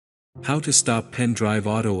How to stop pen drive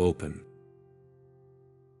auto open.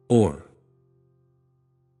 Or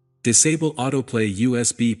disable autoplay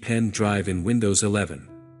USB pen drive in Windows 11.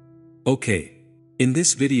 Okay. In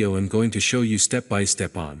this video I'm going to show you step by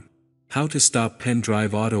step on how to stop pen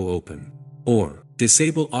drive auto open or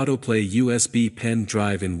disable autoplay USB pen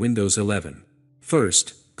drive in Windows 11.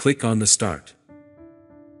 First, click on the Start.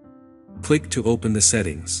 Click to open the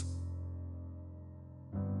settings.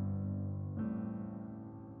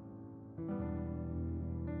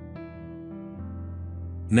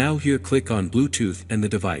 Now here click on Bluetooth and the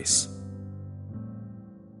device.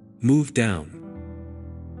 Move down.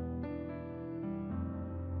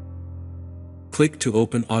 Click to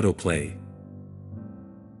open Autoplay.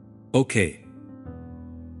 OK.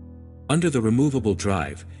 Under the removable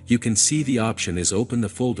drive, you can see the option is Open the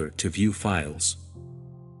folder to view files.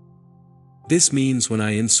 This means when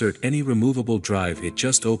I insert any removable drive it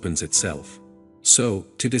just opens itself. So,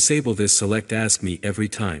 to disable this select Ask Me every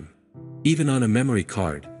time. Even on a memory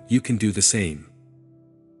card, you can do the same.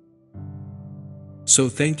 So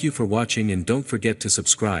thank you for watching and don't forget to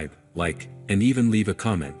subscribe, like, and even leave a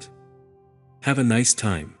comment. Have a nice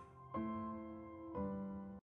time.